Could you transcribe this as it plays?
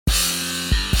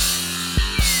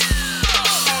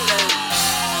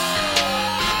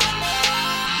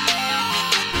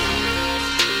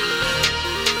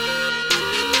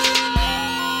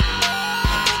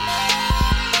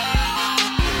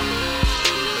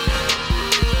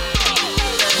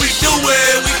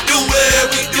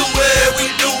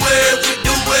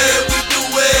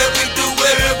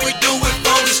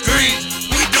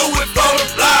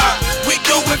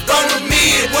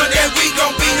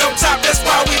that's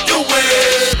why we do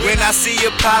it. When I see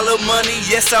a pile of money,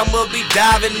 yes, I'ma be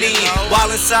diving in.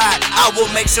 While inside, I will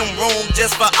make some room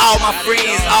just for all my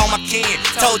friends, all my kin.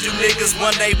 Told you niggas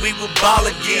one day we would ball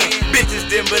again. Bitches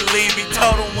didn't believe me,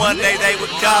 told them one day they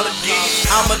would call again.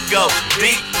 I'ma go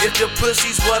deep if the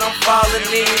pussy's what I'm falling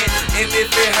in. And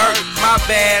if it hurt, my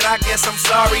bad, I guess I'm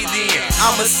sorry then.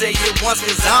 I'ma say it once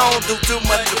cause I don't do too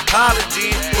much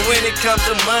apology. But when it comes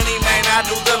to money, man, I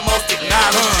do the most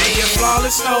acknowledging.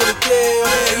 Flawless, know the deal.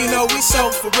 You know we so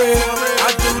for real.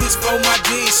 I do this for my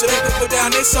G's so they can put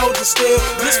down their soldiers still.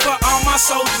 This for all my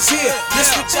soldiers here. This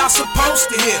what y'all supposed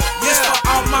to hear. This for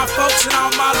all my folks and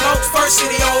all my locs. First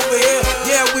city over here.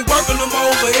 Yeah, we working them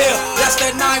over here. That's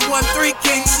that 913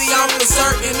 King. See, I'm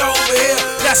deserting over here.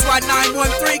 That's why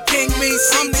 913 King means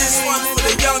see this one for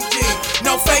the young G.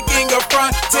 No faking or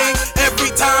fronting.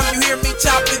 Every time you hear me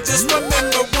chopping, just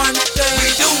remember one thing. We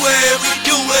do it, we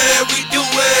do it, we do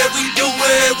it, we do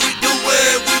it, we do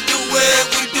it, we do it,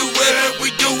 we do it, we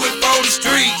do it for the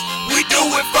streets. We do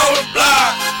it for the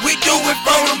block. We do it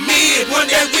for the mid. One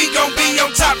day we gon' be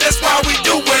on top. That's why we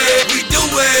do it. We do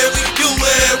it, we do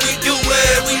it, we do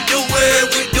it, we do it,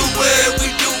 we do it, we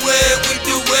do it, we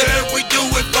do it, we do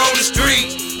it for the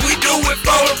streets. We do it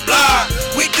for the block.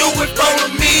 We do it for the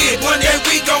mid. One day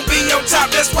we gon' be on top.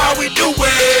 That's why we do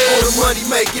it. On the money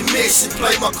making mission,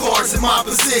 play my cards in my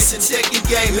position, checking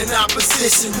game in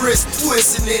opposition, wrist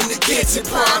twisting in the kitchen,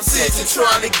 prime tension,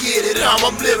 trying to get it out.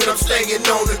 I'm living, I'm staying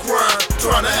on the grind,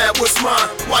 trying to have what's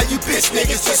mine. Why you bitch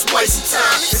niggas just wasting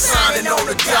time? It's signing on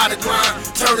the dotted line,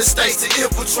 turning states to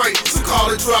infiltrate, so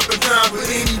call it dropping down. But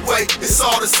anyway, it's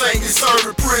all the same. You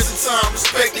serving prison time.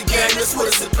 Respect the game, that's what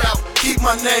it's about. Keep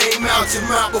my name out your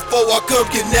mouth before I come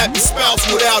kidnap your spouse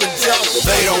without a doubt.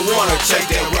 They don't wanna take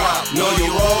that route. Know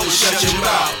your role, shut your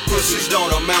mouth. Pussies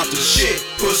don't amount to shit.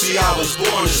 Pussy, I was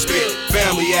born to spit.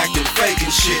 Family acting fake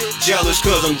and shit. Jealous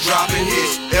cause I'm dropping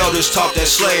hits. Elders talk that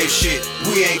slave shit.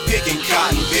 We ain't picking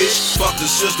cotton, bitch. Fuck the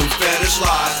system, fed us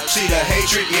lies. See the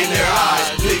hatred in their eyes.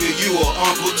 Nigga, you a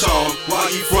Uncle Tom. Why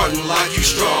you frontin' like you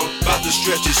strong? About to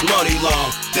stretch this money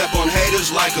long. Step on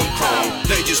haters like I'm chrome.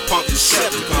 They just punk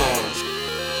Decepticons.